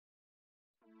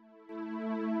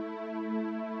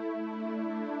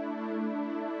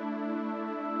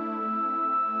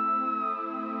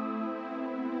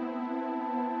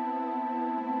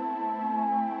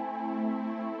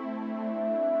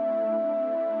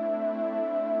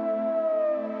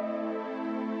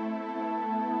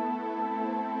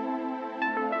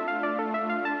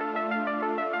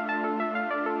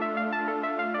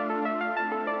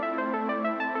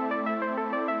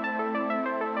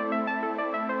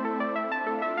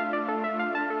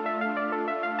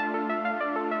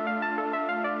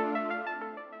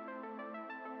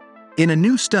In a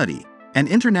new study, an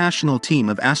international team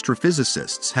of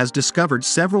astrophysicists has discovered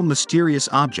several mysterious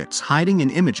objects hiding in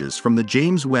images from the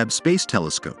James Webb Space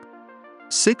Telescope.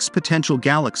 6 potential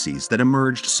galaxies that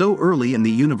emerged so early in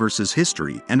the universe's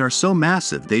history and are so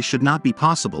massive they should not be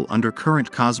possible under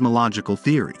current cosmological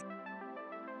theory.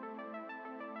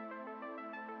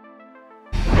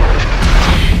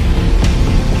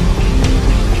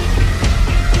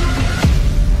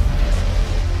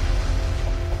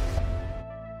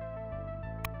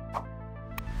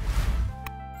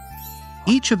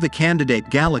 Each of the candidate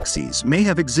galaxies may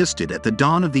have existed at the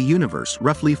dawn of the universe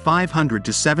roughly 500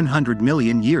 to 700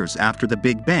 million years after the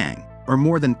Big Bang, or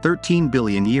more than 13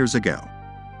 billion years ago.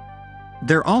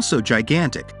 They're also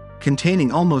gigantic,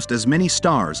 containing almost as many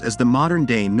stars as the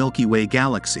modern-day Milky Way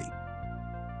galaxy.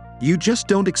 You just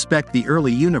don't expect the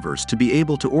early universe to be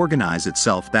able to organize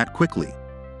itself that quickly.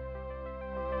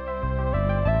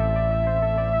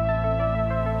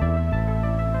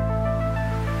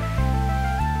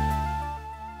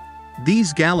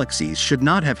 These galaxies should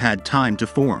not have had time to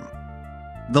form.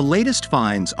 The latest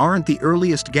finds aren't the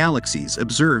earliest galaxies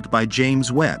observed by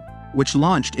James Webb, which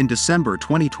launched in December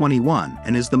 2021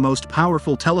 and is the most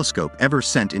powerful telescope ever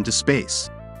sent into space.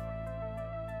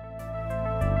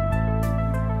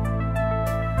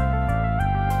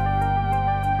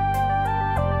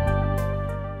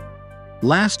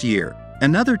 Last year,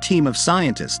 another team of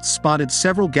scientists spotted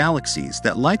several galaxies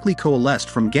that likely coalesced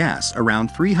from gas around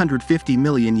 350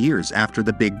 million years after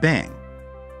the Big Bang.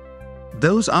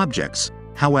 Those objects,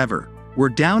 however, were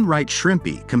downright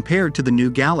shrimpy compared to the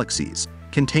new galaxies,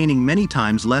 containing many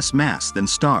times less mass than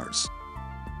stars.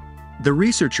 The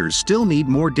researchers still need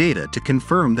more data to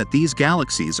confirm that these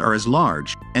galaxies are as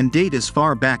large and date as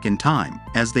far back in time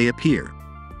as they appear.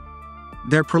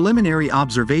 Their preliminary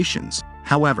observations,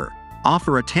 however,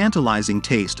 offer a tantalizing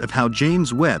taste of how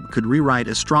James Webb could rewrite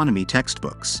astronomy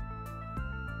textbooks.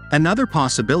 Another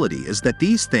possibility is that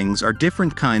these things are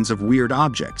different kinds of weird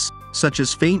objects, such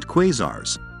as faint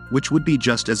quasars, which would be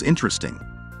just as interesting.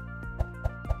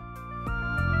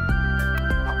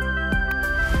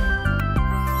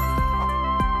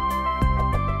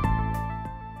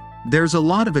 There's a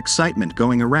lot of excitement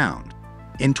going around.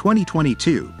 In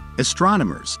 2022,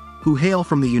 astronomers, who hail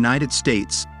from the United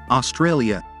States,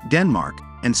 Australia, Denmark,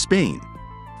 and Spain,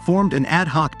 formed an ad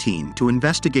hoc team to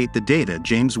investigate the data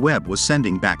James Webb was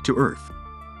sending back to Earth.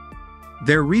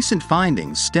 Their recent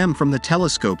findings stem from the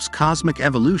telescope's Cosmic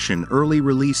Evolution Early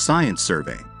Release Science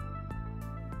Survey.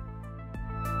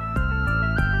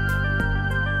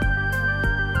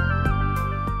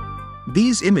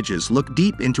 These images look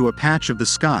deep into a patch of the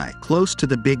sky close to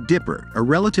the Big Dipper, a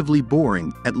relatively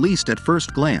boring, at least at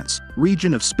first glance,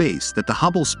 region of space that the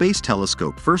Hubble Space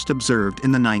Telescope first observed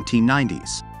in the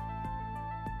 1990s.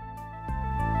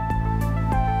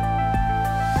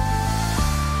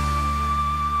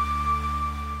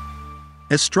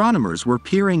 Astronomers were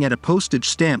peering at a postage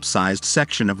stamp-sized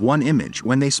section of one image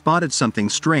when they spotted something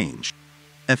strange.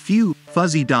 A few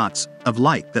fuzzy dots of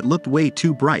light that looked way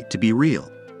too bright to be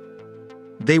real.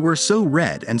 They were so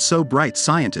red and so bright,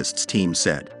 scientists' team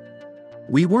said.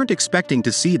 We weren't expecting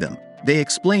to see them. They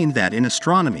explained that in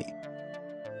astronomy.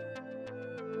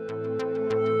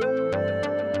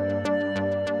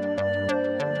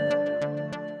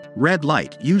 Red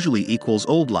light usually equals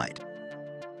old light.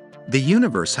 The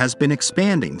universe has been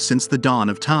expanding since the dawn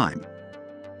of time.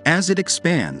 As it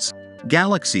expands,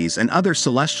 galaxies and other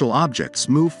celestial objects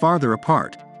move farther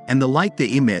apart, and the light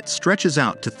they emit stretches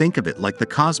out. To think of it like the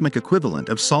cosmic equivalent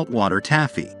of saltwater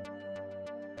taffy.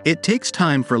 It takes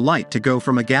time for light to go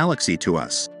from a galaxy to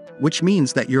us, which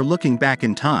means that you're looking back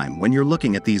in time when you're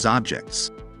looking at these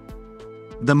objects.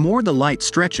 The more the light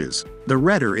stretches, the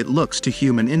redder it looks to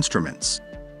human instruments.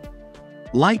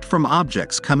 Light from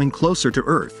objects coming closer to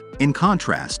Earth, in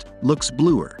contrast, looks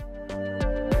bluer.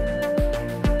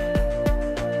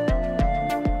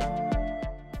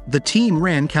 The team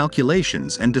ran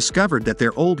calculations and discovered that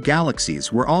their old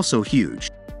galaxies were also huge,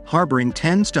 harboring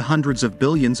tens to hundreds of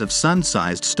billions of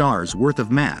sun-sized stars worth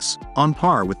of mass, on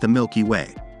par with the Milky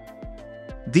Way.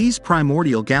 These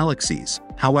primordial galaxies,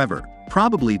 however,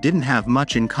 probably didn't have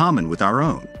much in common with our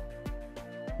own.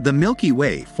 The Milky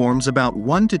Way forms about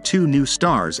 1 to 2 new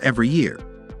stars every year.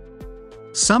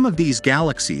 Some of these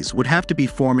galaxies would have to be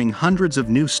forming hundreds of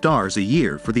new stars a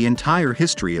year for the entire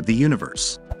history of the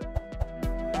universe.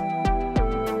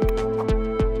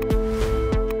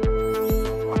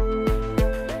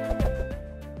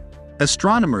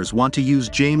 Astronomers want to use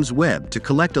James Webb to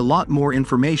collect a lot more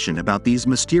information about these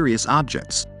mysterious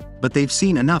objects, but they've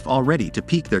seen enough already to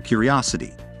pique their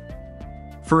curiosity.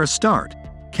 For a start,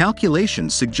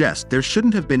 Calculations suggest there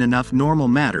shouldn't have been enough normal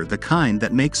matter, the kind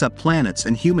that makes up planets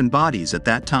and human bodies at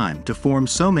that time, to form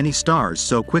so many stars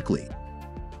so quickly.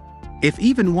 If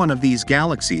even one of these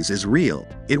galaxies is real,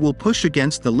 it will push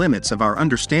against the limits of our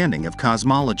understanding of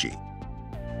cosmology.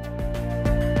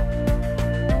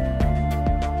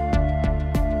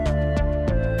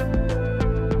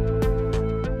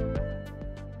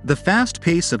 The fast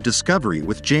pace of discovery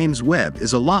with James Webb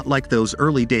is a lot like those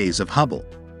early days of Hubble.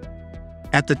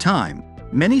 At the time,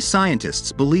 many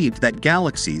scientists believed that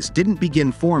galaxies didn't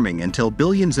begin forming until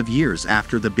billions of years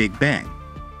after the Big Bang.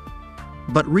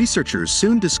 But researchers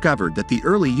soon discovered that the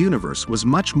early universe was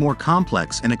much more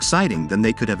complex and exciting than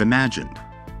they could have imagined.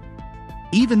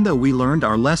 Even though we learned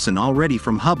our lesson already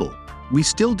from Hubble, we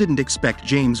still didn't expect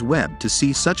James Webb to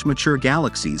see such mature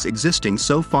galaxies existing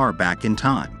so far back in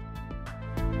time.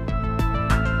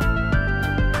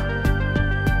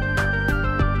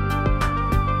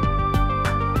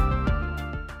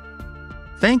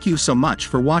 Thank you so much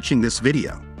for watching this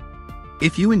video.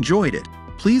 If you enjoyed it,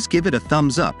 please give it a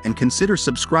thumbs up and consider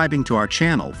subscribing to our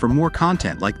channel for more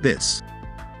content like this.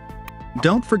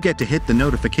 Don't forget to hit the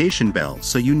notification bell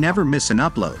so you never miss an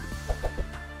upload.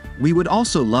 We would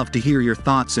also love to hear your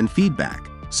thoughts and feedback,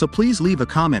 so please leave a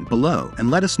comment below and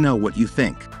let us know what you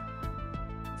think.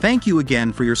 Thank you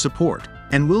again for your support,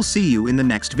 and we'll see you in the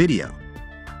next video.